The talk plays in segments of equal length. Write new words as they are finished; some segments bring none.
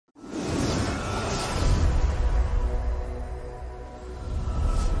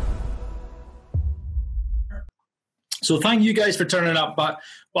So thank you guys for turning up, but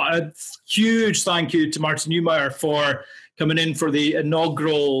a huge thank you to Marty Neumeier for coming in for the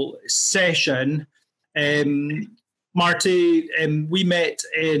inaugural session. Marty, we met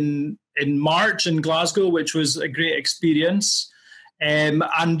in March in Glasgow, which was a great experience. And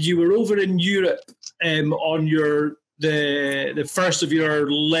you were over in Europe on the first of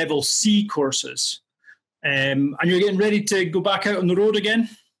your level C courses. And you're getting ready to go back out on the road again?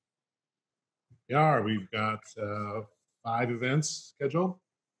 Yeah, we've got 5 events scheduled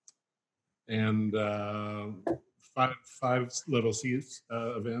and five level C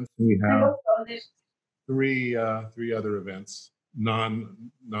events. We have three other events,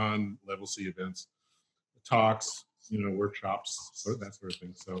 non-level C events, talks, workshops, that sort of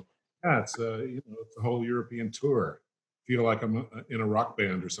thing. So yeah, it's it's a whole European tour. Feel like I'm in a rock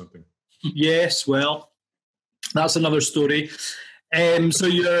band or something. Yes, well, that's another story. So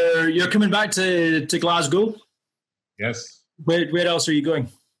you're coming back to Glasgow? Yes. Where else are you going?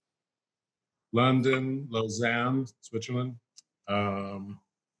 London, Lausanne, Switzerland,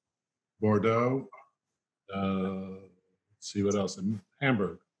 Bordeaux. Let's see what else. In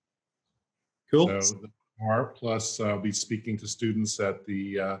Hamburg. Cool. So plus I'll be speaking to students at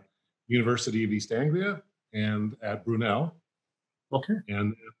the University of East Anglia and at Brunel. Okay.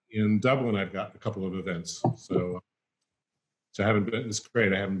 And in Dublin, I've got a couple of events. So I haven't been. It's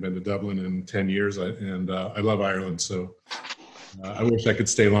great. I haven't been to Dublin in 10 years, and I love Ireland. So I wish I could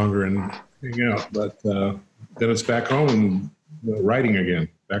stay longer and hang out. But then it's back home and writing again.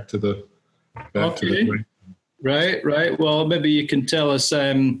 Back to the. Right. Well, maybe you can tell us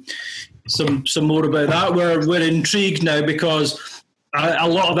some more about that. We're intrigued now because a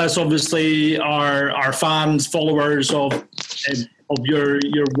lot of us obviously are fans, followers of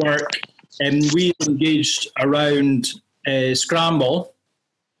your work, and we engaged around Scramble,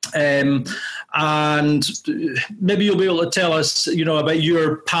 and maybe you'll be able to tell us, about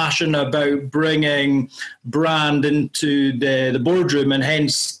your passion about bringing brand into the boardroom, and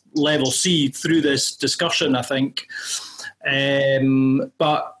hence level C through this discussion, I think.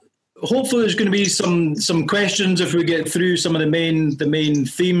 But hopefully there's going to be some questions if we get through some of the main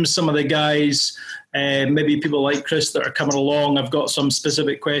themes. Some of the guys, maybe people like Chris that are coming along, I've got some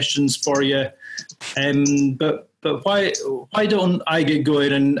specific questions for you. But why don't I get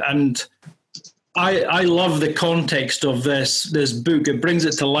going? And I love the context of this book. It brings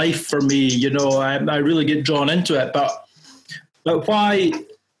it to life for me. I really get drawn into it. But why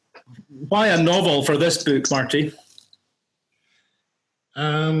a novel for this book, Marty?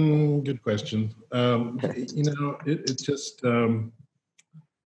 Good question. It just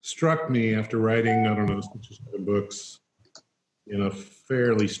struck me after writing, 6 or 7 books in a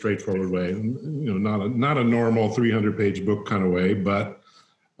fairly straightforward way. Not a normal 300-page book kind of way, but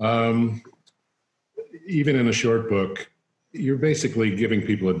even in a short book, you're basically giving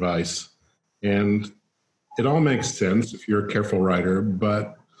people advice. And it all makes sense if you're a careful writer,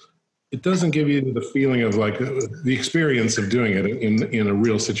 but it doesn't give you the feeling of like the experience of doing it in a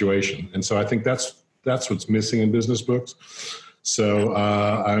real situation. And so I think that's what's missing in business books. So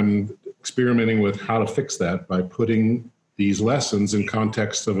I'm experimenting with how to fix that by putting these lessons in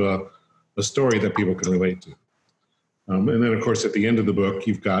context of a story that people can relate to. And then, of course, at the end of the book,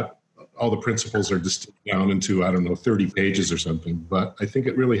 you've got all the principles are distilled down into, 30 pages or something. But I think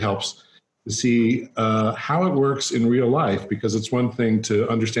it really helps to see how it works in real life, because it's one thing to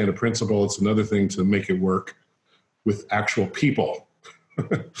understand a principle. It's another thing to make it work with actual people.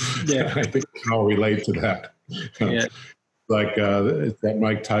 Yeah. I think we can all relate to that. Yeah. Like that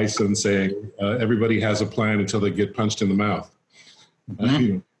Mike Tyson saying, everybody has a plan until they get punched in the mouth.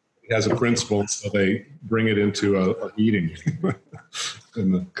 Mm-hmm. He has a principle, so they bring it into a meeting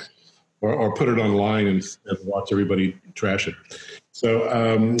or put it online and watch everybody trash it.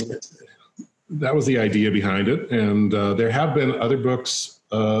 So that was the idea behind it. And there have been other books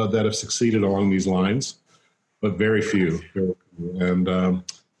that have succeeded along these lines, but very few. And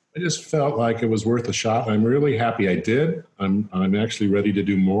I just felt like it was worth a shot. I'm really happy I did. I'm actually ready to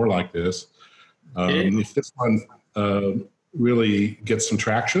do more like this. If this one really gets some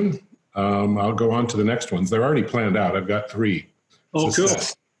traction, I'll go on to the next ones. They're already planned out. I've got 3. Oh, cool.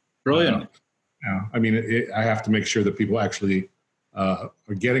 Brilliant. I have to make sure that people actually are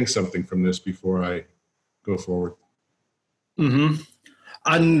getting something from this before I go forward. Mm-hmm.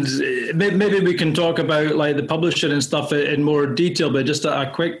 And maybe we can talk about like the publishing and stuff in more detail, but just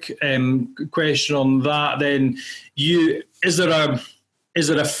a quick question on that. Then, is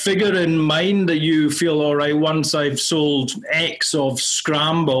there a figure in mind that you feel, all right, once I've sold X of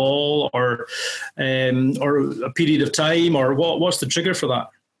Scramble, or a period of time, or what's the trigger for that?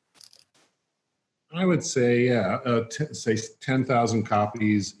 I would say, yeah, say 10,000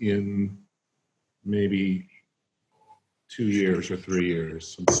 copies in maybe 2 years or 3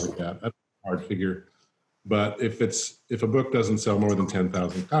 years, something like that. That's a hard figure. But if a book doesn't sell more than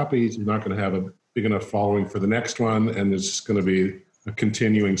 10,000 copies, you're not going to have a big enough following for the next one, and it's just going to be a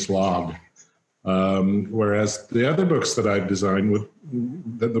continuing slog. Whereas the other books that I've designed, with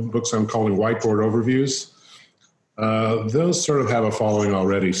the books I'm calling whiteboard overviews, those sort of have a following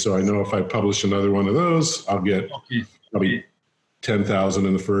already. So I know if I publish another one of those, I'll get probably 10,000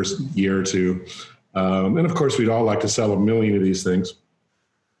 in the first year or two. And of course, we'd all like to sell 1 million of these things.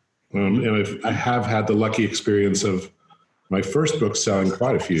 And I have had the lucky experience of my first book selling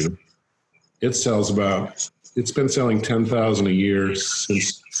quite a few. It's been selling 10,000 a year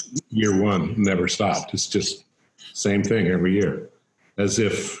since year one, never stopped. It's just same thing every year, as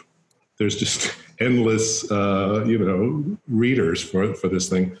if there's just endless, readers for this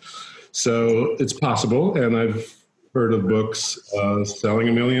thing. So it's possible. And I've heard of books selling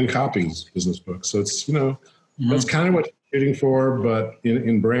 1 million copies, business books. So it's, that's kind of what you're shooting for. But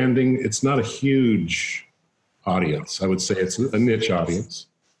in branding, it's not a huge audience. I would say it's a niche audience,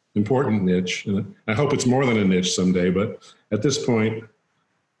 important niche. And I hope it's more than a niche someday. But at this point,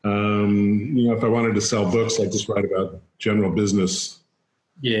 if I wanted to sell books, I'd just write about general business.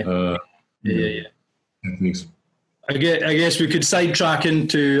 Techniques. I guess we could sidetrack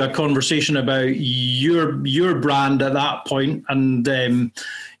into a conversation about your brand at that point, and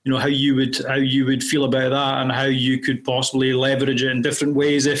how you would feel about that, and how you could possibly leverage it in different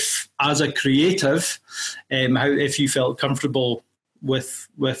ways, if as a creative, if you felt comfortable with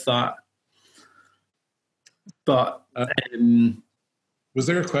that. But was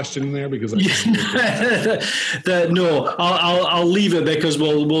there a question there? Because no, I'll leave it, because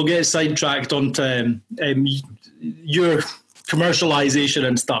we'll get sidetracked onto your commercialization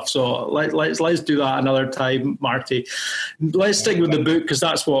and stuff. So let's do that another time, Marty. Let's stick with the book, because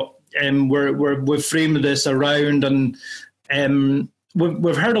that's what we've framed this around, and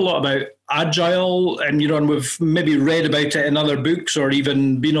we've heard a lot about Agile, and and we've maybe read about it in other books or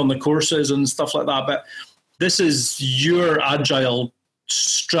even been on the courses and stuff like that. But this is your Agile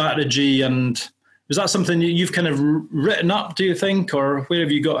strategy, and is that something you've kind of written up, do you think, or where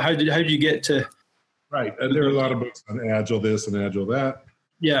have you got? How did you get to? Right, and there are a lot of books on Agile this and Agile that.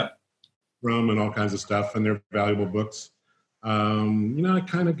 Yeah, Scrum and all kinds of stuff, and they're valuable books. I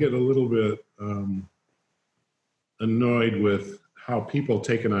kind of get a little bit annoyed with how people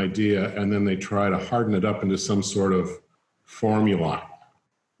take an idea and then they try to harden it up into some sort of formula,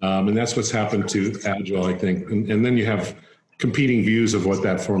 and that's what's happened to Agile, I think. And then you have competing views of what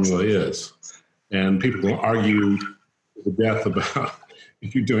that formula is, and people will argue to death about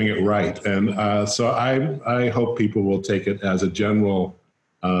if you're doing it right. And so I hope people will take it as a general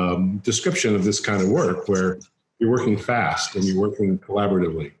description of this kind of work, where you're working fast and you're working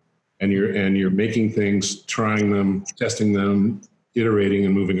collaboratively, and you're making things, trying them, testing them, iterating,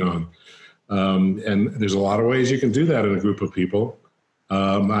 and moving on. And there's a lot of ways you can do that in a group of people.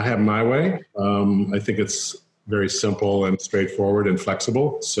 I have my way. I think it's very simple and straightforward and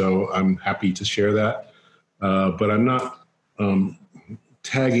flexible. So I'm happy to share that. But I'm not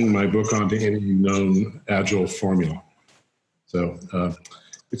tagging my book onto any known Agile formula. So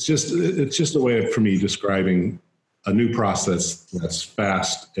it's just a way for me describing a new process that's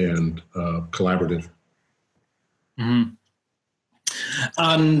fast and collaborative. Mm-hmm.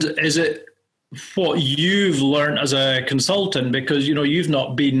 And is it what you've learned as a consultant? Because you've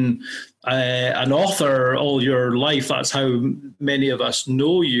not been an author all your life. That's how many of us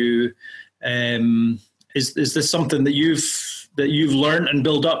know you. Is this something that you've learned and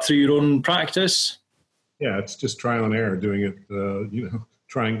built up through your own practice? Yeah, it's just trial and error, doing it.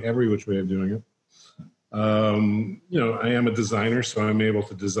 Trying every which way of doing it. I am a designer, so I'm able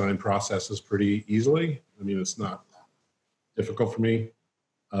to design processes pretty easily. I mean, it's not difficult for me.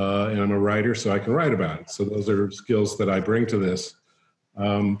 And I'm a writer, so I can write about it. So those are skills that I bring to this.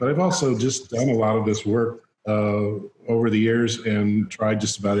 But I've also just done a lot of this work over the years and tried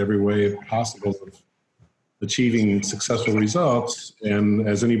just about every way possible of achieving successful results. And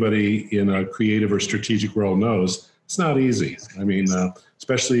as anybody in a creative or strategic role knows, it's not easy. I mean,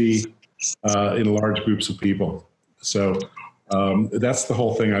 especially in large groups of people. So that's the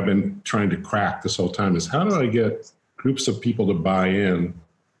whole thing I've been trying to crack this whole time, is how do I get groups of people to buy in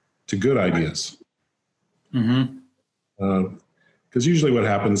to good ideas? Because usually what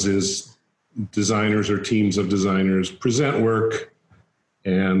happens is designers or teams of designers present work,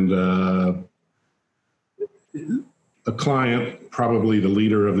 and a client, probably the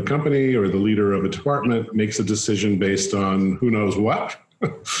leader of the company or the leader of a department, makes a decision based on who knows what.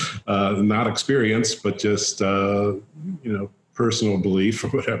 not experience, but just, personal belief or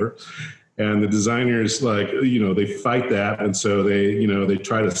whatever. And the designers, they fight that. And so they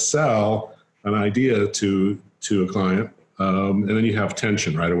try to sell an idea to a client. And then you have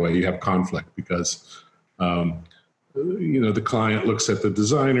tension right away. You have conflict because, the client looks at the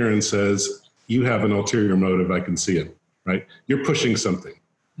designer and says, you have an ulterior motive. I can see it, right? You're pushing something,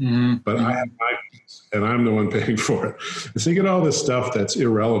 but I have my piece and I'm the one paying for it. And so you get all this stuff that's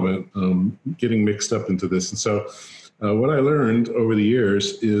irrelevant, getting mixed up into this. And so what I learned over the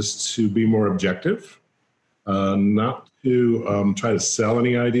years is to be more objective, not to try to sell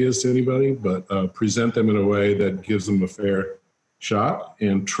any ideas to anybody, but present them in a way that gives them a fair shot,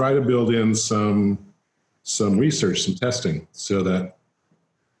 and try to build in some research, some testing, so that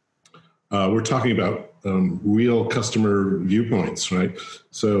we're talking about real customer viewpoints, right?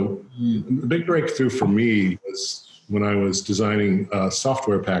 So the big breakthrough for me was when I was designing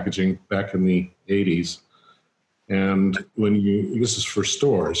software packaging back in the 80s. And this is for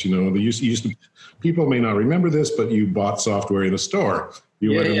stores, people may not remember this, but you bought software in a store.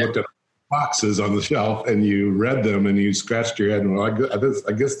 You went and looked at boxes on the shelf and you read them and you scratched your head and, well,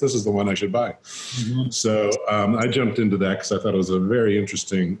 I guess this is the one I should buy. So I jumped into that because I thought it was a very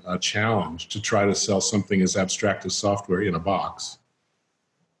interesting challenge to try to sell something as abstract as software in a box.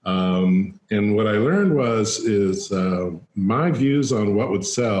 And what I learned is my views on what would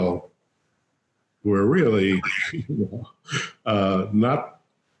sell were really not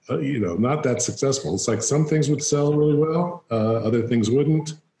that successful. It's like some things would sell really well, other things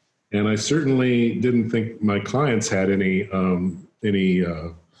wouldn't. And I certainly didn't think my clients had any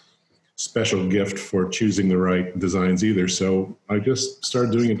special gift for choosing the right designs either. So I just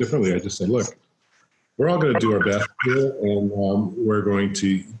started doing it differently. I just said, look, we're all going to do our best here, and we're going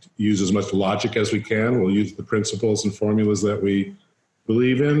to use as much logic as we can. We'll use the principles and formulas that we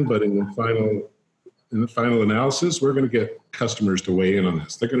believe in, but in the final analysis, we're going to get customers to weigh in on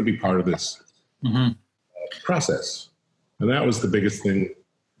this. They're going to be part of this process. And that was the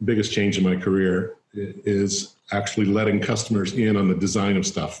biggest change in my career, is actually letting customers in on the design of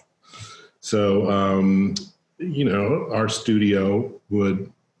stuff. So, our studio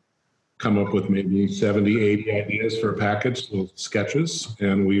would come up with maybe 70, 80 ideas for a package, little sketches,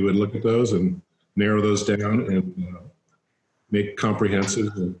 and we would look at those and narrow those down and make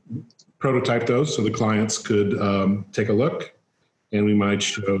comprehensive and prototype those so the clients could take a look, and we might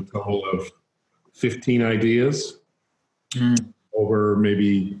show a total of 15 ideas over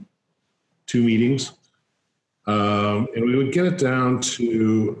maybe 2 meetings. And we would get it down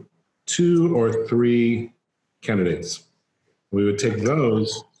to 2 or 3 candidates. We would take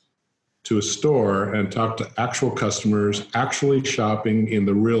those to a store and talk to actual customers actually shopping in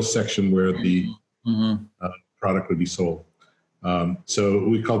the real section where the product would be sold. So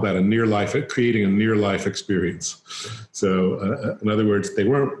we call that creating a near life experience. So in other words, they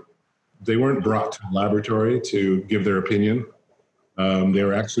weren't brought to the laboratory to give their opinion. They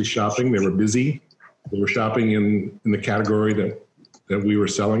were actually shopping. They were busy. They were shopping in the category that we were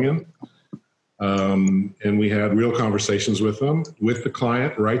selling in. And we had real conversations with them, with the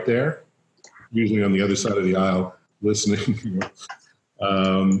client right there, usually on the other side of the aisle, listening.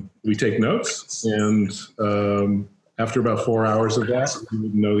 We take notes, and after about 4 hours of that, we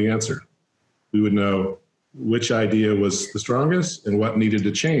would know the answer. We would know which idea was the strongest and what needed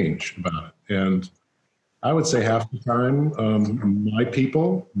to change about it. And I would say half the time,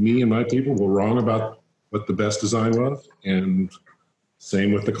 me and my people were wrong about what the best design was, and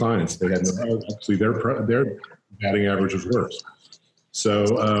same with the clients. They had actually their batting average was worse.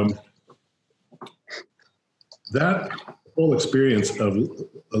 So that whole experience of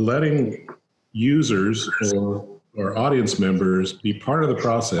letting users or audience members be part of the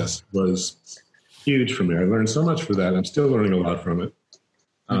process was huge for me. I learned so much for that. I'm still learning a lot from it.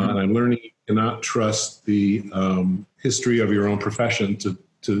 And I'm learning you cannot trust the history of your own profession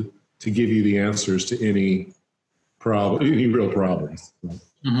to give you the answers to any real problems.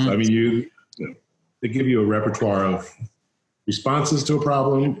 So, I mean, they give you a repertoire of responses to a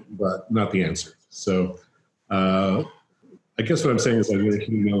problem, but not the answer. So I guess what I'm saying is I learned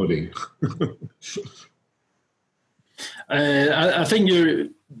humility. I think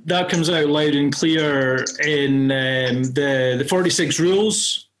that comes out loud and clear in the 46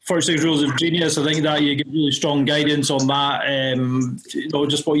 Rules of Genius. I think that you get really strong guidance on that,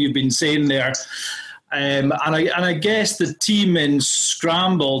 just what you've been saying there. And I guess the team in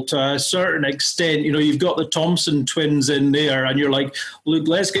Scramble, to a certain extent, you've got the Thompson twins in there, and you're like, look,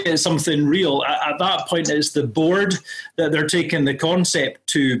 let's get something real. At that point, it's the board that they're taking the concept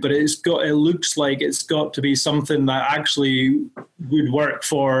to, but it looks like it's got to be something that actually would work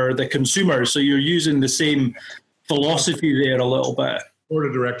for the consumer. So you're using the same philosophy there a little bit. Board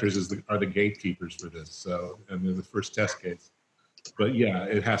of directors are the gatekeepers for this. So, and they're the first test case. But yeah,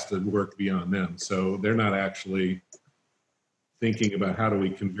 it has to work beyond them. So they're not actually thinking about how do we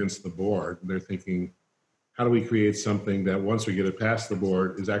convince the board. They're thinking, how do we create something that once we get it past the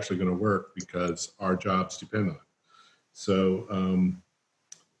board is actually going to work because our jobs depend on it. So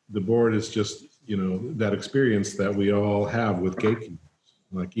the board is just, that experience that we all have with gatekeepers.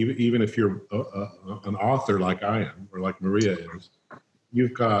 Like even if you're an author like I am, or like Maria is,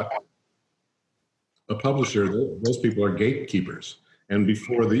 you've got a publisher. Those people are gatekeepers, and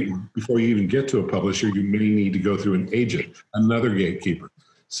before you even get to a publisher, you may need to go through an agent, another gatekeeper.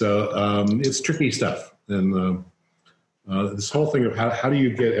 So it's tricky stuff, and this whole thing of how do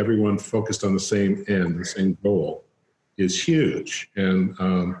you get everyone focused on the same end, the same goal, is huge. And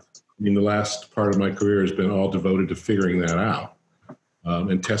the last part of my career has been all devoted to figuring that out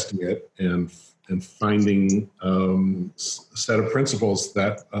and testing it and finding a set of principles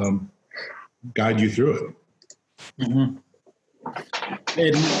that guide you through it. Mm-hmm.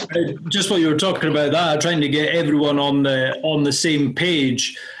 And just what you were talking about that, trying to get everyone on the same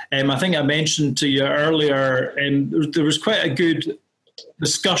page. I think I mentioned to you earlier, there was quite a good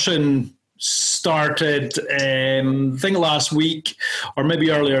discussion started, I think last week or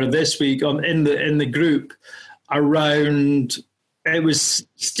maybe earlier this week in the group around. It was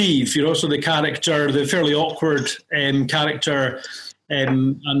Steve, so the character, the fairly awkward character.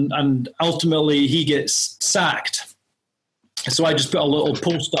 And ultimately he gets sacked. So I just put a little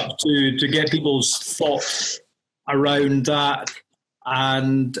post up to get people's thoughts around that.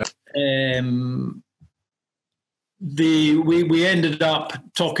 And we ended up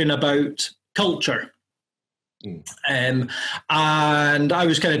talking about culture. And I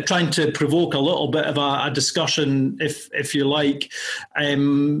was kind of trying to provoke a little bit of a discussion, if you like,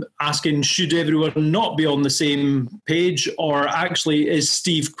 asking, should everyone not be on the same page, or actually is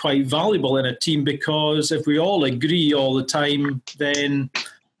Steve quite valuable in a team? Because if we all agree all the time, then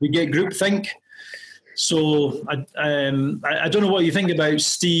we get groupthink. So I don't know what you think about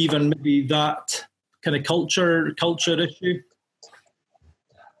Steve and maybe that kind of culture issue.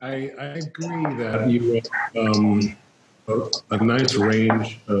 I agree that you have a nice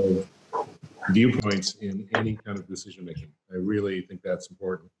range of viewpoints in any kind of decision making. I really think that's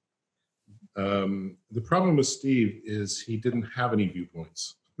important. The problem with Steve is he didn't have any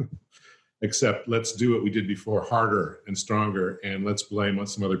viewpoints, except let's do what we did before, harder and stronger, and let's blame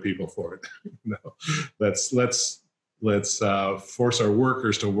some other people for it. Let's force our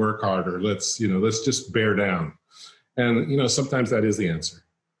workers to work harder. Let's just bear down, and sometimes that is the answer.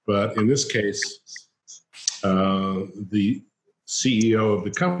 But in this case, the CEO of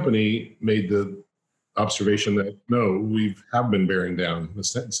the company made the observation that, no, we have been bearing down,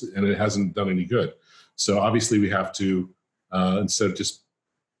 and it hasn't done any good. So obviously we have to, instead of just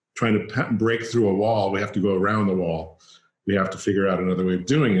trying to break through a wall, we have to go around the wall. We have to figure out another way of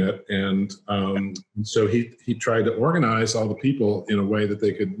doing it. And so he tried to organize all the people in a way that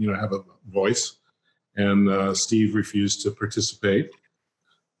they could, have a voice. And Steve refused to participate.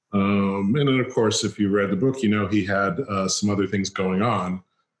 And then, of course, if you read the book, he had some other things going on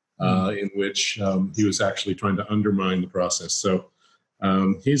in which he was actually trying to undermine the process. So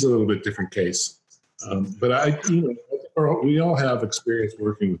he's a little bit different case. But we all have experience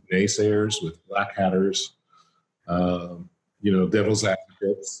working with naysayers, with black hatters, devil's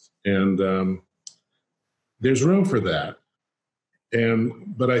advocates, and there's room for that.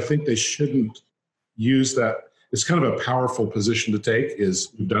 But I think they shouldn't use that. It's kind of a powerful position to take,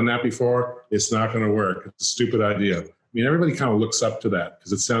 is we've done that before, it's not going to work, it's a stupid idea. I mean, everybody kind of looks up to that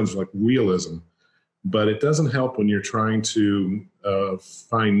because it sounds like realism, but it doesn't help when you're trying to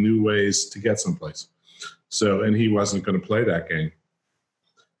find new ways to get someplace. So, and he wasn't going to play that game.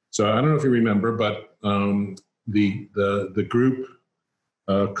 So I don't know if you remember, but the group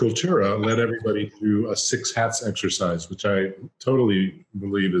Cultura led everybody through a 6 hats exercise, which I totally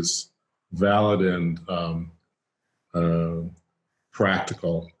believe is valid and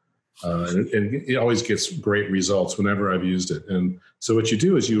practical, and it always gets great results whenever I've used it. And so what you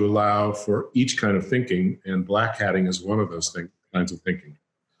do is you allow for each kind of thinking, and black hatting is one of those kinds of thinking.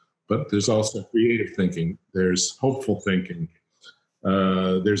 But there's also creative thinking, there's hopeful thinking,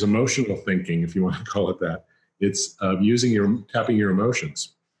 there's emotional thinking, if you want to call it that. It's tapping your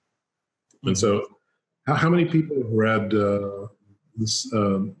emotions. And so How many people have read this,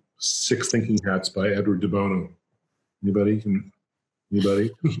 Six Thinking Hats by Edward de Bono? Anybody?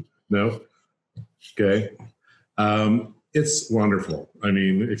 Anybody? No? Okay. It's wonderful. I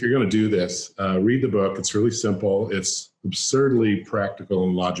mean, if you're going to do this, read the book. It's really simple. It's absurdly practical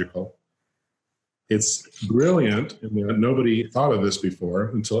and logical. It's brilliant in that nobody thought of this before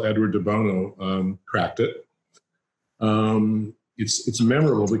until Edward de Bono cracked it. It's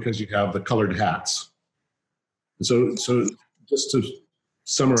memorable because you have the colored hats. So just to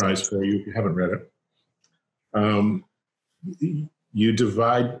summarize for you, if you haven't read it, you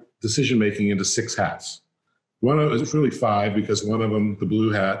divide decision-making into 6 hats. One of it's really 5 because one of them, the blue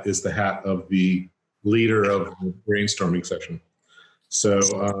hat, is the hat of the leader of the brainstorming session. So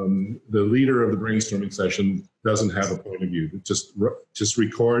the leader of the brainstorming session doesn't have a point of view. It just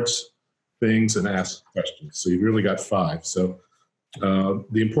records things and asks questions. So you've really got 5. So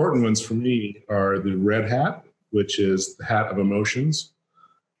the important ones for me are the red hat, which is the hat of emotions,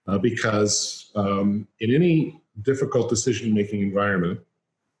 because in any difficult decision-making environment,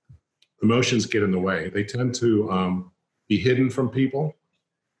 emotions get in the way. They tend to be hidden from people,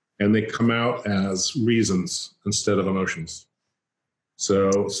 and they come out as reasons instead of emotions.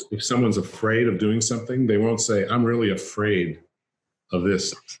 So if someone's afraid of doing something, they won't say, I'm really afraid of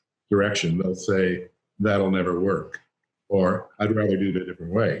this direction. They'll say, that'll never work, or I'd rather do it a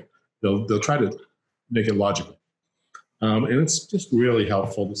different way. They'll try to make it logical. And it's just really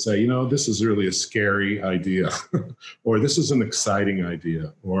helpful to say, this is really a scary idea, or this is an exciting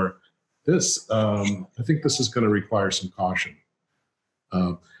idea, or this, I think this is going to require some caution.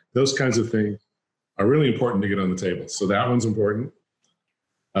 Those kinds of things are really important to get on the table. So that one's important.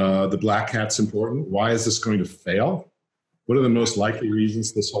 The black hat's important. Why is this going to fail? What are the most likely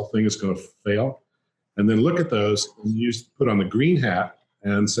reasons this whole thing is going to fail? And then look at those and put on the green hat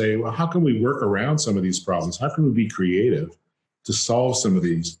and say, well, how can we work around some of these problems? How can we be creative to solve some of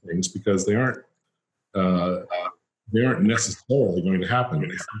these things? Because they aren't necessarily going to happen. We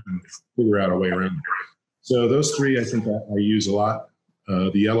can figure out a way around it. So those 3, I think I use a lot.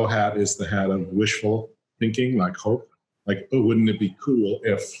 The yellow hat is the hat of wishful thinking, like hope. Like, oh, wouldn't it be cool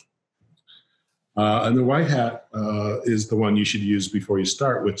if? And the white hat is the one you should use before you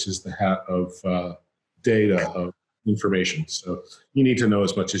start, which is the hat of data, of information. So you need to know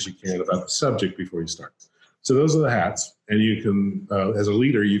as much as you can about the subject before you start. So those are the hats, and you can, as a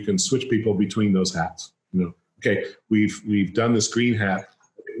leader, you can switch people between those hats. Okay, we've done this green hat.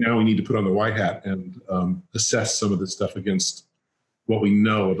 Now we need to put on the white hat and assess some of this stuff against what we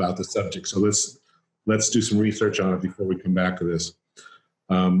know about the subject. So let's do some research on it before we come back to this.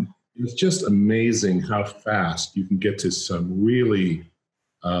 It's just amazing how fast you can get to some really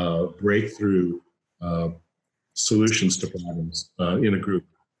breakthrough solutions to problems in a group.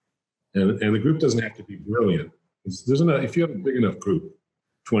 And the group doesn't have to be brilliant. If you have a big enough group,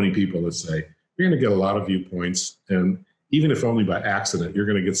 20 people, let's say, you're going to get a lot of viewpoints. And even if only by accident, you're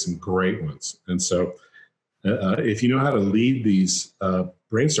going to get some great ones. And so if you know how to lead these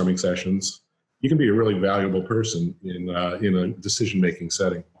brainstorming sessions, you can be a really valuable person in a decision-making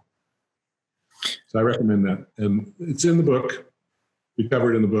setting. So I recommend that. And it's in the book. We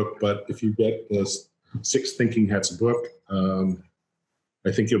cover it in the book. But if you get the 6 Thinking Hats book,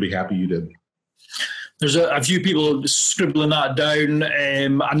 I think you'll be happy you did. There's a few people scribbling that down,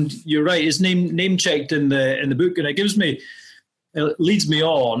 and you're right. It's name checked in the book, and it leads me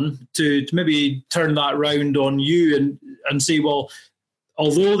on to maybe turn that round on you and say, well,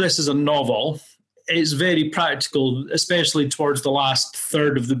 although this is a novel, it's very practical, especially towards the last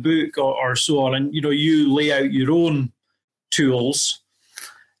third of the book or so on. And you lay out your own tools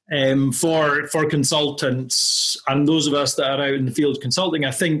for consultants and those of us that are out in the field consulting.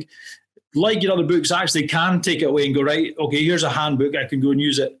 I think, like your other books, actually can take it away and go, right, okay, here's a handbook, I can go and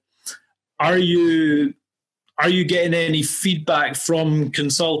use it. Are you getting any feedback from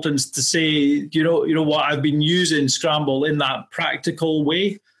consultants to say, you know what, I've been using Scramble in that practical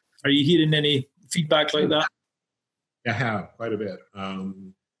way? Are you hearing any feedback like that? I have quite a bit.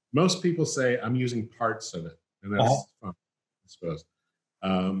 Most people say I'm using parts of it, and that's fun, I suppose.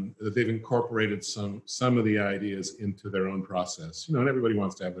 That they've incorporated some of the ideas into their own process. And everybody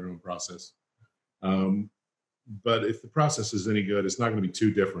wants to have their own process. But if the process is any good, it's not going to be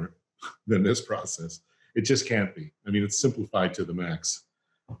too different than this process. It just can't be. I mean, it's simplified to the max.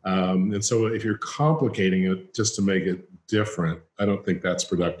 And so if you're complicating it just to make it different, I don't think that's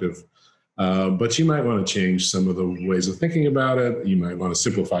productive. But you might want to change some of the ways of thinking about it. You might want to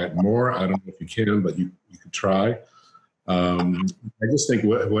simplify it more. I don't know if you can, but you could try. I just think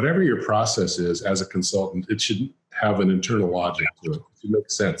whatever your process is as a consultant, it should have an internal logic to it. It should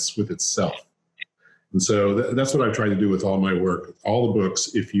make sense with itself. And so that's what I've tried to do with all my work. All the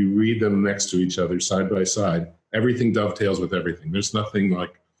books, if you read them next to each other, side by side, everything dovetails with everything. There's nothing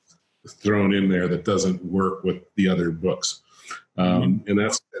like thrown in there that doesn't work with the other books. And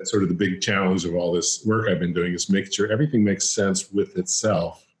that's sort of the big challenge of all this work I've been doing, is making sure everything makes sense with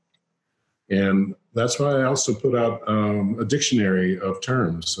itself. And that's why I also put out a dictionary of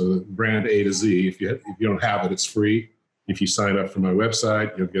terms. So brand A to Z, if you don't have it, it's free. If you sign up for my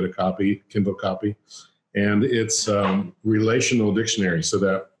website, you'll get a copy, Kindle copy. And it's relational dictionary, so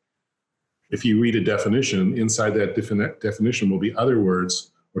that if you read a definition, inside that definition will be other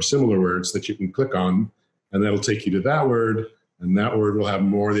words or similar words that you can click on, and that'll take you to that word, and that word will have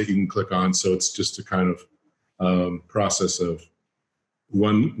more that you can click on. So it's just a kind of process of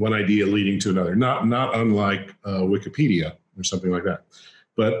one idea leading to another, not unlike Wikipedia or something like that.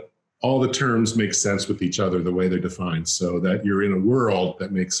 But all the terms make sense with each other the way they're defined, so that you're in a world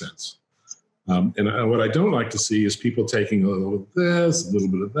that makes sense. And what I don't like to see is people taking a little bit of this, a little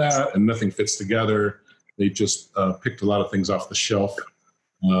bit of that, and nothing fits together. They just picked a lot of things off the shelf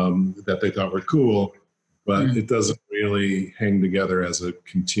that they thought were cool, but it doesn't really hang together as a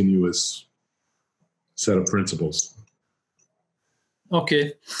continuous set of principles.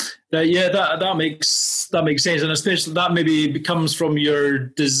 Okay, that makes sense, and especially that maybe comes from your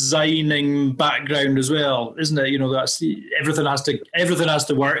designing background as well, isn't it? You know, that's everything has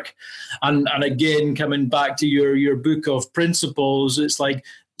to work, and again, coming back to your book of principles, it's like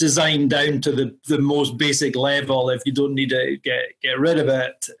design down to the most basic level. If you don't need to get rid of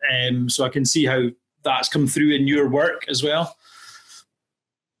it, so I can see how that's come through in your work as well.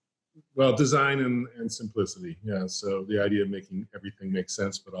 Well, design and simplicity. Yeah. So the idea of making everything make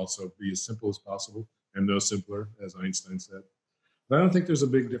sense, but also be as simple as possible, and no simpler, as Einstein said. But I don't think there's a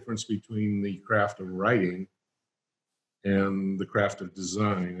big difference between the craft of writing and the craft of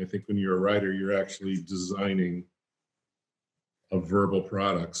design. I think when you're a writer, you're actually designing a verbal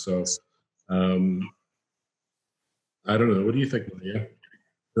product. So I don't know. What do you think, Maria?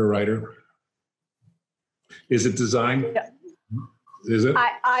 You're a writer. Is it design? Yeah. Is it?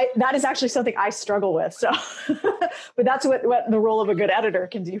 That is actually something I struggle with. So, but that's what the role of a good editor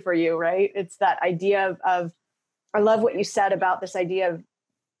can do for you, right? It's that idea of I love what you said about this idea of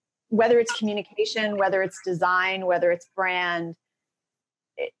whether it's communication, whether it's design, whether it's brand,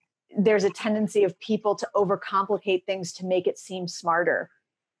 there's a tendency of people to overcomplicate things to make it seem smarter.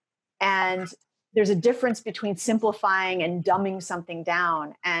 And there's a difference between simplifying and dumbing something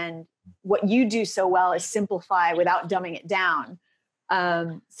down. And what you do so well is simplify without dumbing it down.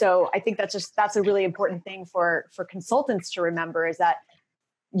 So I think that's a really important thing for consultants to remember, is that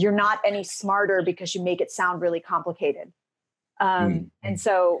you're not any smarter because you make it sound really complicated. And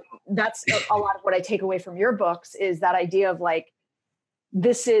so that's a lot of what I take away from your books, is that idea of like,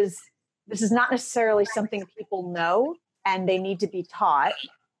 this is not necessarily something people know and they need to be taught,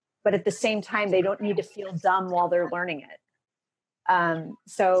 but at the same time, they don't need to feel dumb while they're learning it.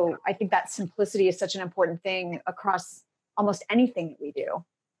 So I think that simplicity is such an important thing across almost anything that we do.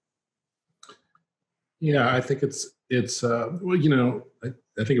 Yeah, I think it's well, you know, I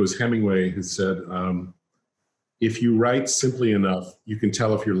think it was Hemingway who said, if you write simply enough, you can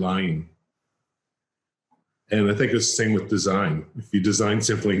tell if you're lying. And I think it's the same with design. If you design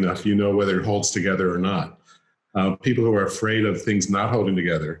simply enough, you know whether it holds together or not. People who are afraid of things not holding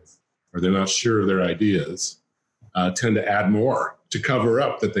together, or they're not sure of their ideas, tend to add more to cover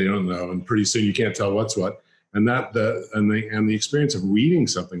up that they don't know, and pretty soon you can't tell what's what. And the experience of reading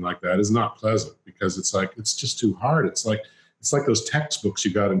something like that is not pleasant, because it's just too hard. It's like those textbooks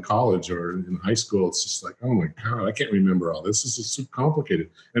you got in college or in high school. It's just like, oh my God, I can't remember all this. This is so complicated.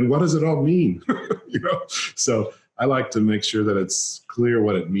 And what does it all mean? You know? So I like to make sure that it's clear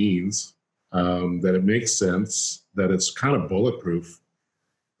what it means, that it makes sense, that it's kind of bulletproof,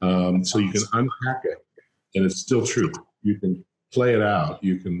 so you can unpack it and it's still true. You can play it out.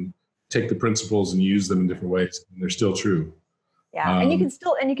 You can take the principles and use them in different ways, and they're still true. Yeah, and you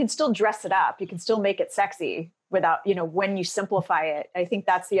can still dress it up. You can still make it sexy without, when you simplify it. I think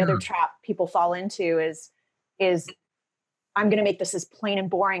that's the other trap people fall into is I'm going to make this as plain and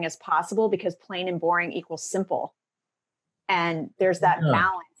boring as possible, because plain and boring equals simple. And there's that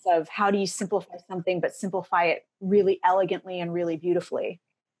balance of how do you simplify something, but simplify it really elegantly and really beautifully.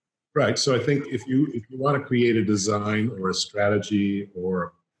 Right. So I think if you want to create a design or a strategy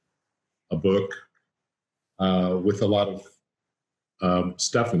or a book with a lot of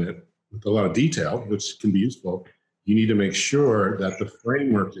stuff in it, with a lot of detail, which can be useful, you need to make sure that the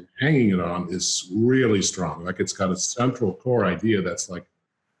framework you're hanging it on is really strong. Like it's got a central core idea that's like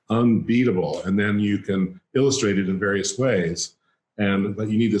unbeatable. And then you can illustrate it in various ways. But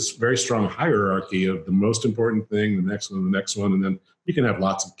you need this very strong hierarchy of the most important thing, the next one, the next one, and then you can have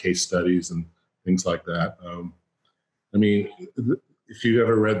lots of case studies and things like that. I mean, if you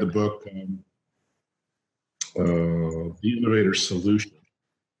ever read the book, The Innovator Solution,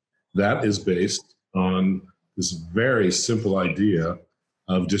 that is based on this very simple idea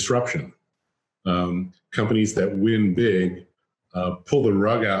of disruption. Companies that win big pull the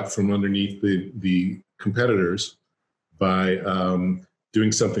rug out from underneath the competitors by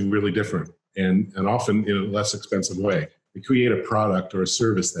doing something really different and often in a less expensive way. They create a product or a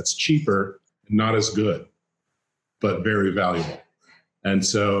service that's cheaper and not as good, but very valuable. And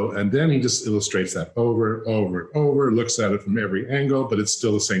then he just illustrates that over and over and over, looks at it from every angle, but it's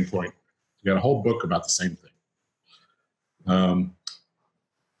still the same point. You got a whole book about the same thing.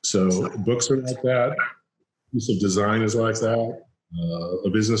 So books are like that. Use of design is like that. A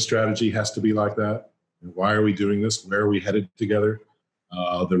business strategy has to be like that. Why are we doing this? Where are we headed together?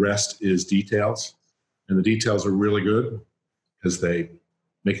 The rest is details. And the details are really good because they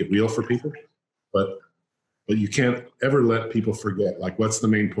make it real for people. But you can't ever let people forget, like, what's the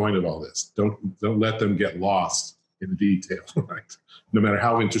main point of all this? Don't let them get lost in the detail, right? No matter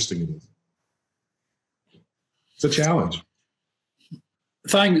how interesting it is. It's a challenge.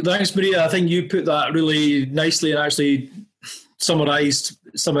 Thanks, Maria. I think you put that really nicely and actually summarized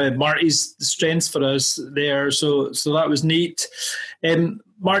some of Marty's strengths for us there. So that was neat.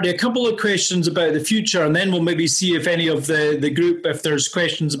 Marty, a couple of questions about the future, and then we'll maybe see if any of the group, if there's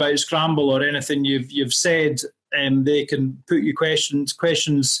questions about Scramble or anything you've said, they can put you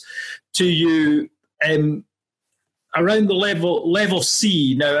questions to you around the level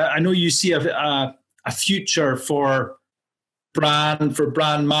C. Now, I know you see a future for brand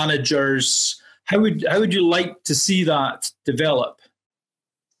managers. How would you like to see that develop?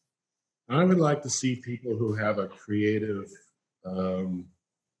 I would like to see people who have a creative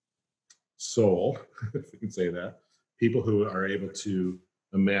soul, if we can say that. People who are able to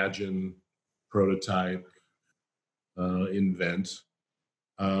imagine, prototype, invent,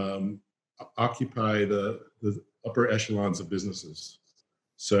 occupy the upper echelons of businesses.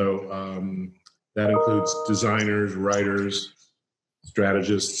 So that includes designers, writers,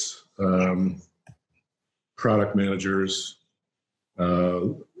 strategists, product managers,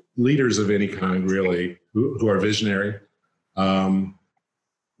 leaders of any kind, really, who are visionary,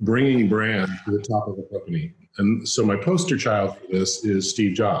 bringing brand to the top of the company. And so my poster child for this is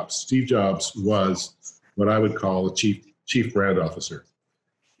Steve Jobs. Steve Jobs was what I would call a chief brand officer.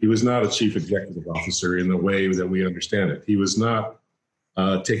 He was not a chief executive officer in the way that we understand it. He was not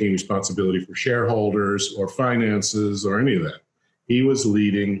taking responsibility for shareholders or finances or any of that. He was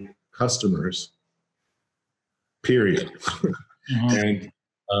leading customers, period. Mm-hmm. And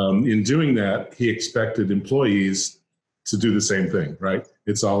in doing that, he expected employees to do the same thing, right?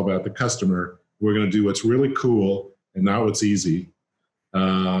 It's all about the customer. We're going to do what's really cool and not what's easy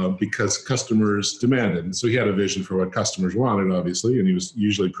because customers demanded. And so he had a vision for what customers wanted, obviously, and he was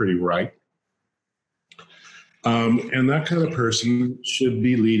usually pretty right. And that kind of person should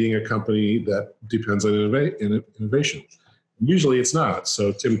be leading a company that depends on innovation. Usually it's not.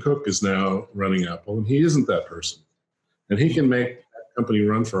 So Tim Cook is now running Apple, and he isn't that person. And he can make that company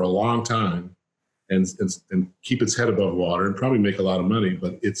run for a long time and keep its head above water and probably make a lot of money,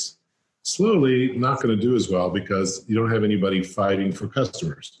 but it's slowly not going to do as well because you don't have anybody fighting for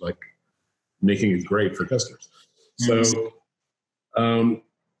customers, like making it great for customers. So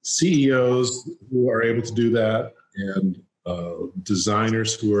CEOs who are able to do that and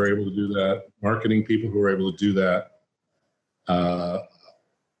designers who are able to do that, marketing people who are able to do that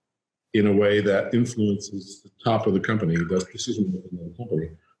in a way that influences the top of the company, the decision making of the company,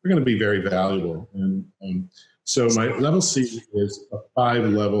 are going to be very valuable. And so my level C is a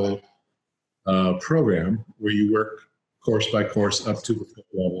 5-level program where you work course by course up to the 5th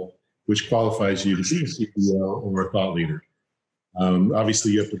level, which qualifies you to be a CEO or a thought leader.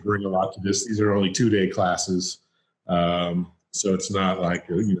 Obviously, you have to bring a lot to this. These are only 2-day classes, so it's not like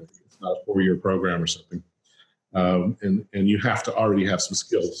it's not a 4-year program or something. And you have to already have some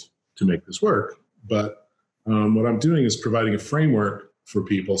skills to make this work. But what I'm doing is providing a framework for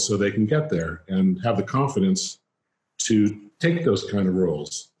people so they can get there and have the confidence to take those kind of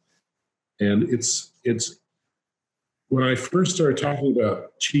roles. And it's when I first started talking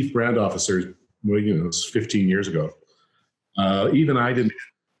about chief brand officers, it was 15 years ago. Even I didn't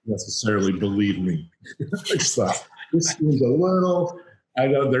necessarily believe me. I just thought, this seems a little, I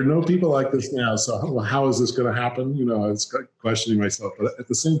know there are no people like this now, so how is this going to happen? I was questioning myself, but at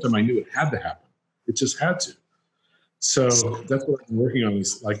the same time, I knew it had to happen. It just had to. So that's what I'm working on,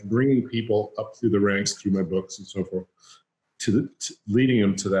 is like bringing people up through the ranks through my books and so forth leading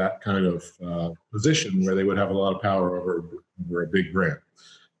them to that kind of position where they would have a lot of power over a big brand.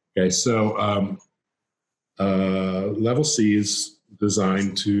 Okay, so Level C is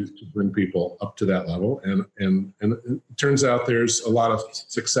designed to bring people up to that level, and it turns out there's a lot of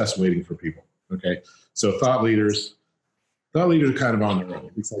success waiting for people. Okay, so thought leaders are kind of on their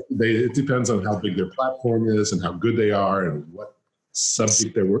own. It's like it depends on how big their platform is and how good they are and what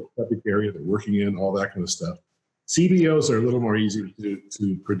subject area they're working in, all that kind of stuff. CBOs are a little more easy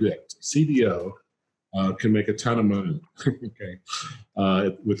to predict. CBO can make a ton of money, okay,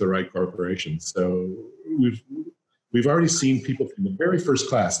 with the right corporation. So we've already seen people from the very first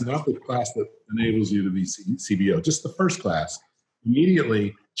class, not the class that enables you to be CBO, just the first class,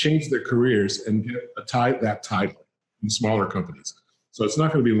 immediately change their careers and get that title in smaller companies. So it's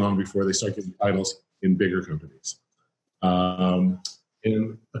not going to be long before they start getting titles in bigger companies. And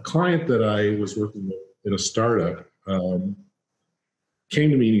a client that I was working with in a startup came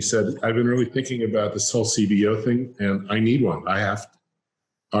to me and he said, I've been really thinking about this whole CBO thing and I need one.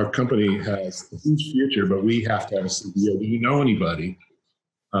 Our company has a huge future, but we have to have a CBO. Do you know anybody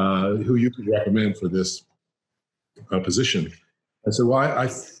who you could recommend for this position? I said, well, I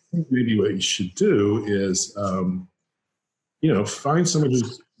think maybe what you should do is, find someone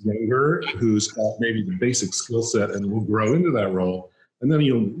who's younger, who's got maybe the basic skill set and will grow into that role. And then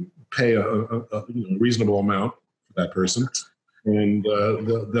you'll pay a reasonable amount for that person. And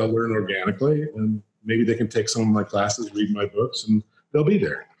they'll learn organically. And maybe they can take some of my classes, read my books, and they'll be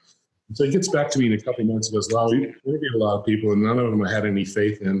there. And so he gets back to me in a couple of months and goes, well, we interviewed a lot of people, and none of them I had any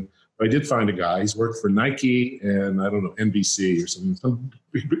faith in. But I did find a guy. He's worked for Nike and, I don't know, NBC or something.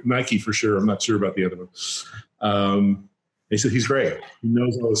 Nike for sure. I'm not sure about the other one. He said, he's great. He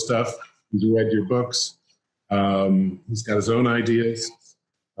knows all the stuff. He's read your books. He's got his own ideas.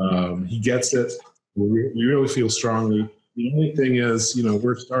 He gets it. We really feel strongly. The only thing is,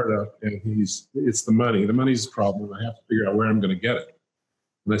 we're a startup and it's the money. The money's the problem. I have to figure out where I'm going to get it.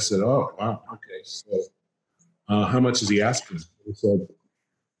 And I said, oh, wow. Okay. So how much is he asking? He said,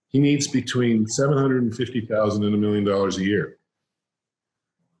 he needs between $750,000 and $1 million a year.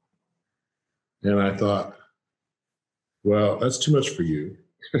 And I thought, well, that's too much for you.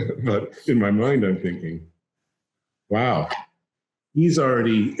 But in my mind, I'm thinking, wow, he's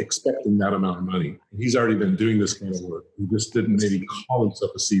already expecting that amount of money. He's already been doing this kind of work. He just didn't maybe call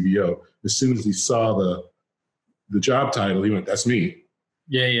himself a CBO. As soon as he saw the job title, he went, that's me.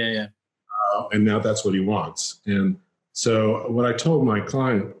 Yeah. And now that's what he wants. And so what I told my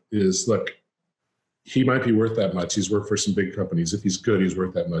client is, look, he might be worth that much. He's worked for some big companies. If he's good, he's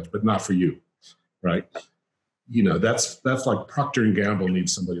worth that much, but not for you, right? That's like Procter & Gamble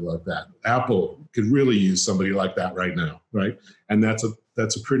needs somebody like that. Apple could really use somebody like that right now, right? And that's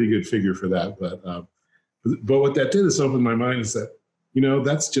a pretty good figure for that. But what that did is open my mind is that,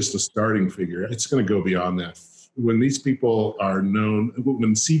 that's just a starting figure. It's going to go beyond that. When these people are known, when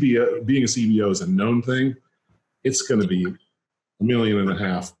being a CBO is a known thing, it's going to be $1.5 million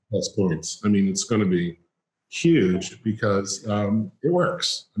plus points. I mean, it's going to be huge because it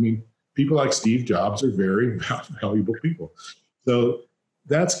works. I mean, people like Steve Jobs are very valuable people. So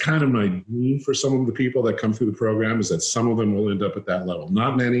that's kind of my dream for some of the people that come through the program, is that some of them will end up at that level.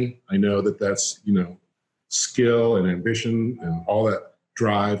 Not many. I know that's, skill and ambition and all that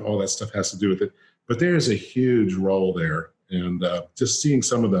drive, all that stuff has to do with it. But there's a huge role there. And just seeing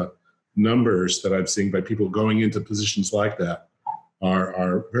some of the numbers that I'm seeing by people going into positions like that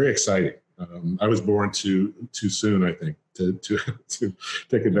are very exciting. I was born too soon, I think, to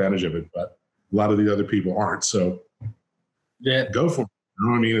take advantage of it, but a lot of the other people aren't. So yeah, go for it.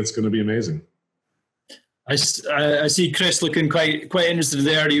 I mean, it's going to be amazing. I see Chris looking quite interested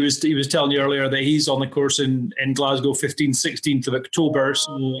there. He was telling you earlier that he's on the course in Glasgow, 15th, 16th of October.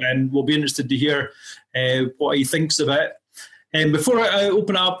 So, and we'll be interested to hear what he thinks of it. And before I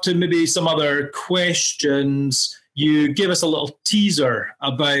open up to maybe some other questions, you give us a little teaser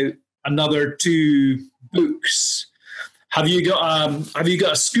about another 2 books. Have you got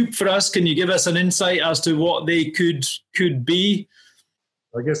a scoop for us? Can you give us an insight as to what they could be?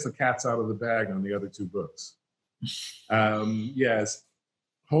 I guess the cat's out of the bag on the other 2 books. Yes,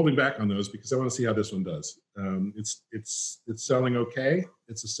 holding back on those because I want to see how this one does. It's selling okay.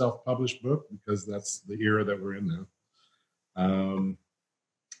 It's a self-published book because that's the era that we're in now.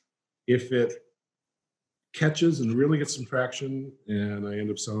 If it catches and really gets some traction and I end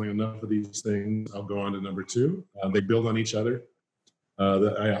up selling enough of these things, I'll go on to number 2. They build on each other.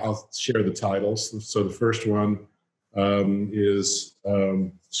 I'll share the titles. So the first one is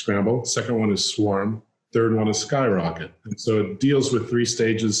Scramble. Second one is Swarm. Third one is Skyrocket. And so it deals with 3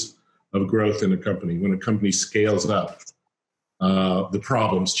 stages of growth in a company. When a company scales up, the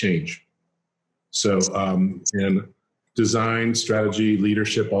problems change. So, and design, strategy,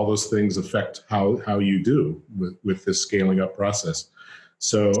 leadership, all those things affect how you do with this scaling up process.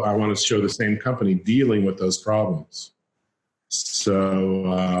 So I want to show the same company dealing with those problems.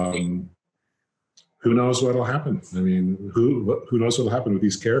 So who knows what will happen? I mean, who knows what will happen with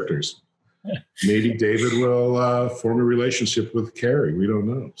these characters? Maybe David will form a relationship with Carrie. We don't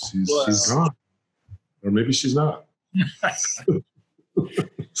know. She's gone. Or maybe she's not.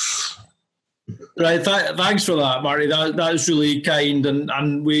 Right, thanks for that, Marty. That's really kind,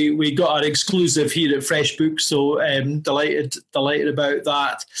 and we got our exclusive here at FreshBooks, so delighted about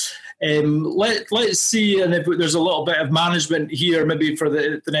that. Let's see, and if there's a little bit of management here, maybe for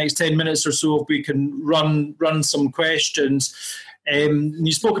the next 10 minutes or so, if we can run some questions.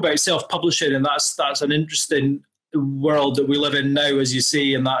 You spoke about self-publishing, and that's an interesting world that we live in now, as you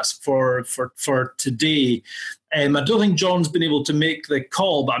say, and that's for today. I don't think John's been able to make the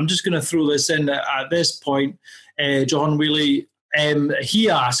call, but I'm just going to throw this in at this point. John Wheely, he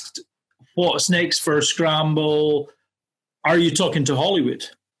asked, what's next for Scramble? Are you talking to Hollywood?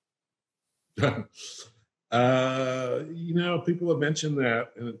 People have mentioned that,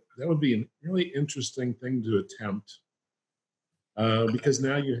 and that would be a really interesting thing to attempt, because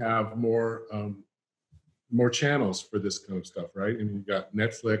now you have more channels for this kind of stuff, right? And you've got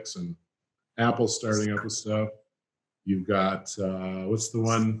Netflix and Apple starting up with stuff. You've got what's the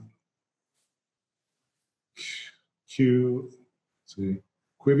one?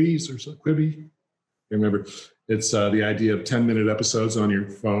 Quibi's or something? Quibi? I can't remember. It's the idea of 10-minute episodes on your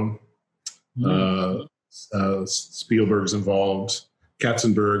phone. Spielberg's involved.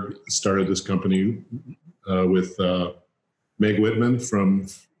 Katzenberg started this company with Meg Whitman from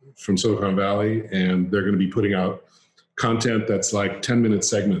Silicon Valley, and they're going to be putting out content that's like 10-minute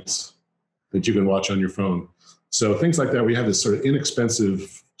segments that you can watch on your phone. So things like that, we have this sort of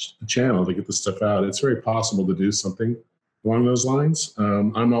inexpensive channel to get this stuff out. It's very possible to do something along those lines.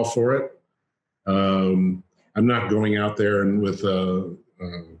 I'm all for it. I'm not going out there and with a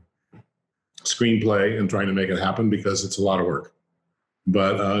screenplay and trying to make it happen, because it's a lot of work.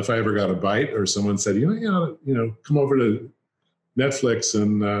 But if I ever got a bite, or someone said, come over to Netflix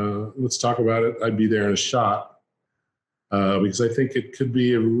and let's talk about it, I'd be there in a shot, because I think it could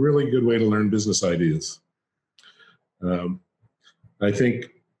be a really good way to learn business ideas. I think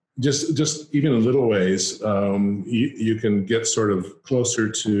just even in little ways, you can get sort of closer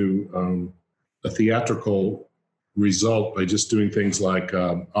to a theatrical result by just doing things like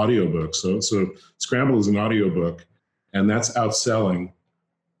audiobooks. So Scramble is an audiobook, and that's outselling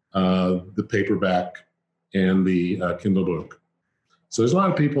the paperback and the Kindle book. So there's a lot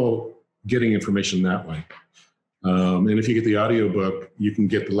of people getting information that way. And if you get the audiobook, you can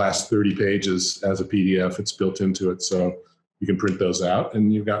get the last 30 pages as a PDF. It's built into it. So you can print those out,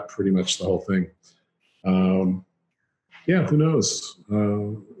 and you've got pretty much the whole thing. Who knows?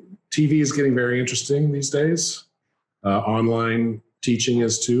 TV is getting very interesting these days. Online teaching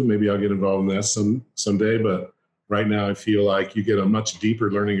is too. Maybe I'll get involved in that someday. But right now, I feel like you get a much deeper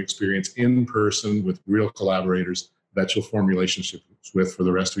learning experience in person with real collaborators that you'll form relationships with for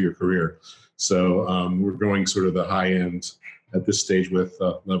the rest of your career. So we're going sort of the high end at this stage with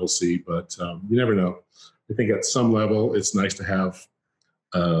Level C, but you never know. I think at some level, it's nice to have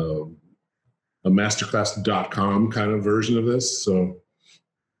a masterclass.com kind of version of this. So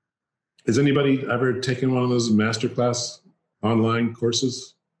has anybody ever taken one of those masterclass online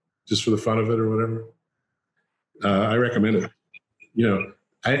courses just for the fun of it or whatever? I recommend it.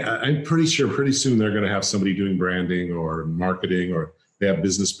 I'm pretty sure pretty soon they're going to have somebody doing branding or marketing, or they have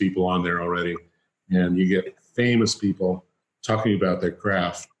business people on there already. And you get famous people talking about their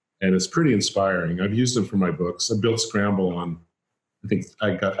craft. And it's pretty inspiring. I've used them for my books. I built Scramble on, I think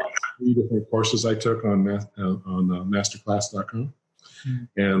I got 3 different courses I took on masterclass.com.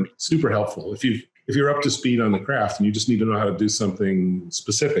 And super helpful. If you're up to speed on the craft and you just need to know how to do something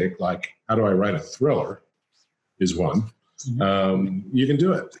specific, like how do I write a thriller is one, you can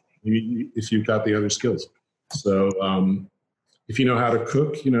do it if you've got the other skills. So if you know how to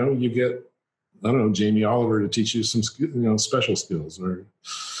cook, you get, I don't know, Jamie Oliver to teach you some, special skills, or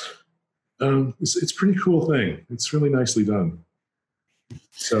it's a pretty cool thing. It's really nicely done.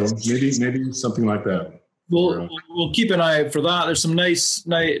 So maybe something like that. We'll keep an eye out for that. There's some nice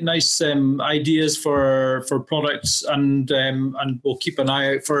ideas for products, and we'll keep an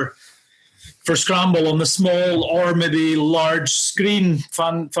eye out for Scramble on the small or maybe large screen.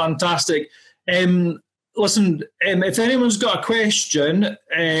 Fantastic. Listen, if anyone's got a question,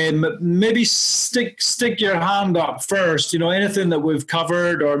 maybe stick your hand up first. Anything that we've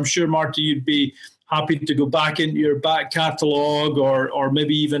covered, or I'm sure, Marty, you'd be happy to go back into your back catalogue or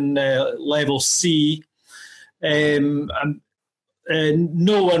maybe even level C. And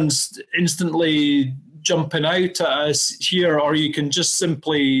no one's instantly jumping out at us here, or you can just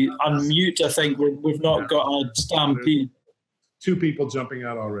simply unmute. I think we've not got a stampede. 2 people jumping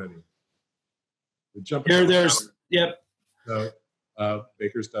out already. There's yep.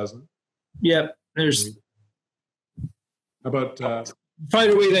 Baker's dozen. Yep. There's. How about?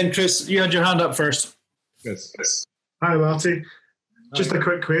 Fire away then, Chris. You had your hand up first. Yes. Hi, Marty. Just a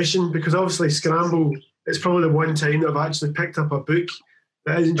quick question, because obviously Scramble, it's probably the one time that I've actually picked up a book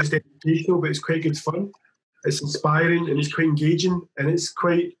that isn't just educational, but it's quite good fun. It's inspiring and it's quite engaging, and it's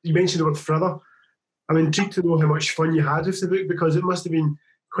quite, you mentioned the word thriller. I'm intrigued to know how much fun you had with the book, because it must have been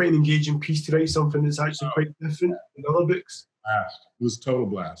quite an engaging piece to write something that's actually quite different than other books. It was a total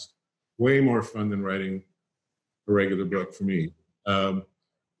blast. Way more fun than writing a regular book for me.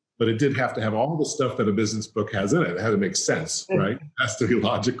 But it did have to have all the stuff that a business book has in it. It had to make sense, right? It has to be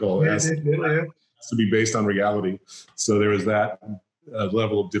logical. It has to be based on reality. So there was that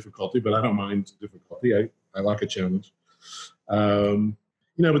level of difficulty, but I don't mind difficulty. I like a challenge.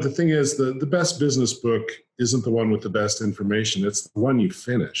 But the thing is, the best business book isn't the one with the best information. It's the one you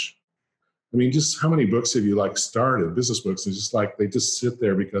finish. I mean, just how many books have you started, business books, and just they just sit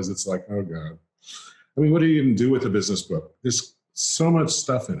there because it's like, oh God. I mean, what do you even do with a business book? There's so much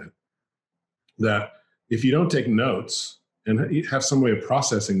stuff in it that if you don't take notes and have some way of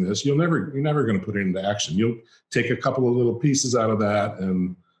processing this, you're never going to put it into action. You'll take a couple of little pieces out of that,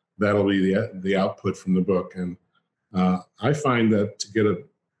 and that'll be the output from the book. And I find that to get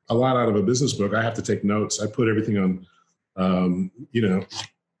a lot out of a business book, I have to take notes. I put everything on,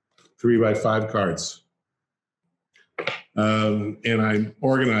 3x5 cards. And I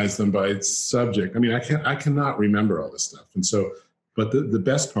organize them by subject. I mean, I cannot remember all this stuff. And so, but the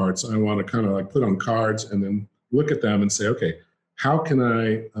best parts I want to kind of put on cards and then look at them and say, okay, how can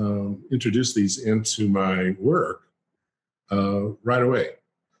I introduce these into my work right away?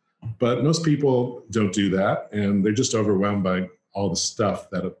 But most people don't do that, and they're just overwhelmed by all the stuff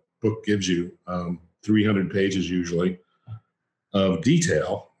that a book gives you, 300 pages usually of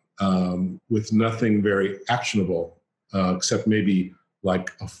detail, with nothing very actionable, except maybe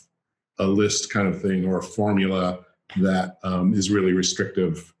a list kind of thing or a formula that is really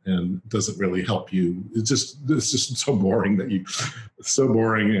restrictive and doesn't really help you. It's just so boring so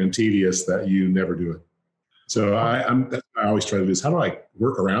boring and tedious that you never do it. So I always try to do is, how do I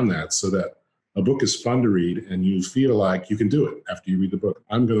work around that so that a book is fun to read and you feel like you can do it after you read the book?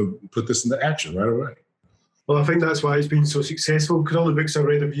 I'm going to put this into action right away. Well, I think that's why it's been so successful, because all the books I've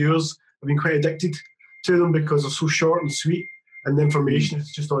read of yours, I've been quite addicted to them because they're so short and sweet, and the information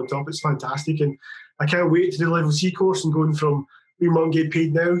is just on top. It's fantastic. And I can't wait to do the level C course and going from we won't get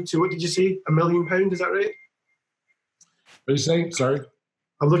paid now to, what did you say, £1 million? Is that right? What did you say? Sorry.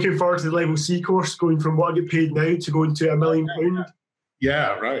 I'm looking forward to the level C course, going from what I get paid now to going to £1 million.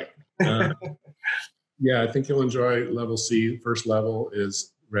 Yeah, right. Yeah, I think you'll enjoy level C. First level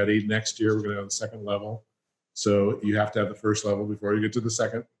is ready. Next year, we're going to have the second level. So you have to have the first level before you get to the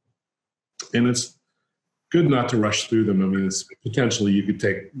second. And it's good not to rush through them. I mean, it's potentially you could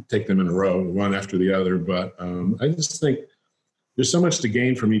take them in a row, one after the other. But I just think there's so much to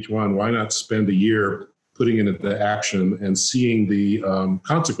gain from each one. Why not spend a year putting it into action and seeing the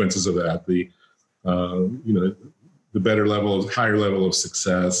consequences of that? The better level, higher level of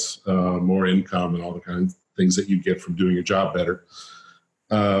success, more income, and all the kinds of things that you get from doing your job better.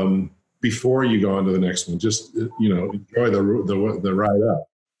 Before you go on to the next one, just enjoy the ride up.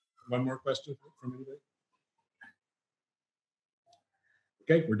 One more question from anybody?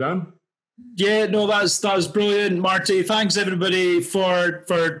 Okay, we're done. Yeah, no, that was brilliant, Marty. Thanks everybody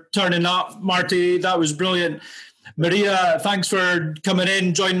for turning up, Marty. That was brilliant. Maria, thanks for coming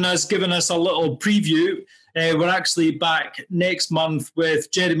in, joining us, giving us a little preview. We're actually back next month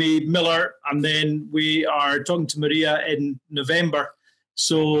with Jeremy Miller, and then we are talking to Maria in November.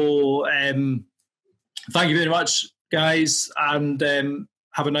 So thank you very much, guys, and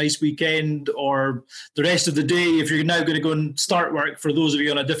have a nice weekend or the rest of the day if you're now going to go and start work, for those of you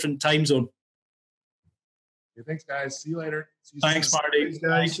on a different time zone. Okay, thanks, guys. See you later. Thanks, Marty. Thanks,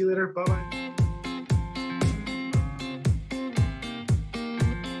 guys. See you later. Bye-bye.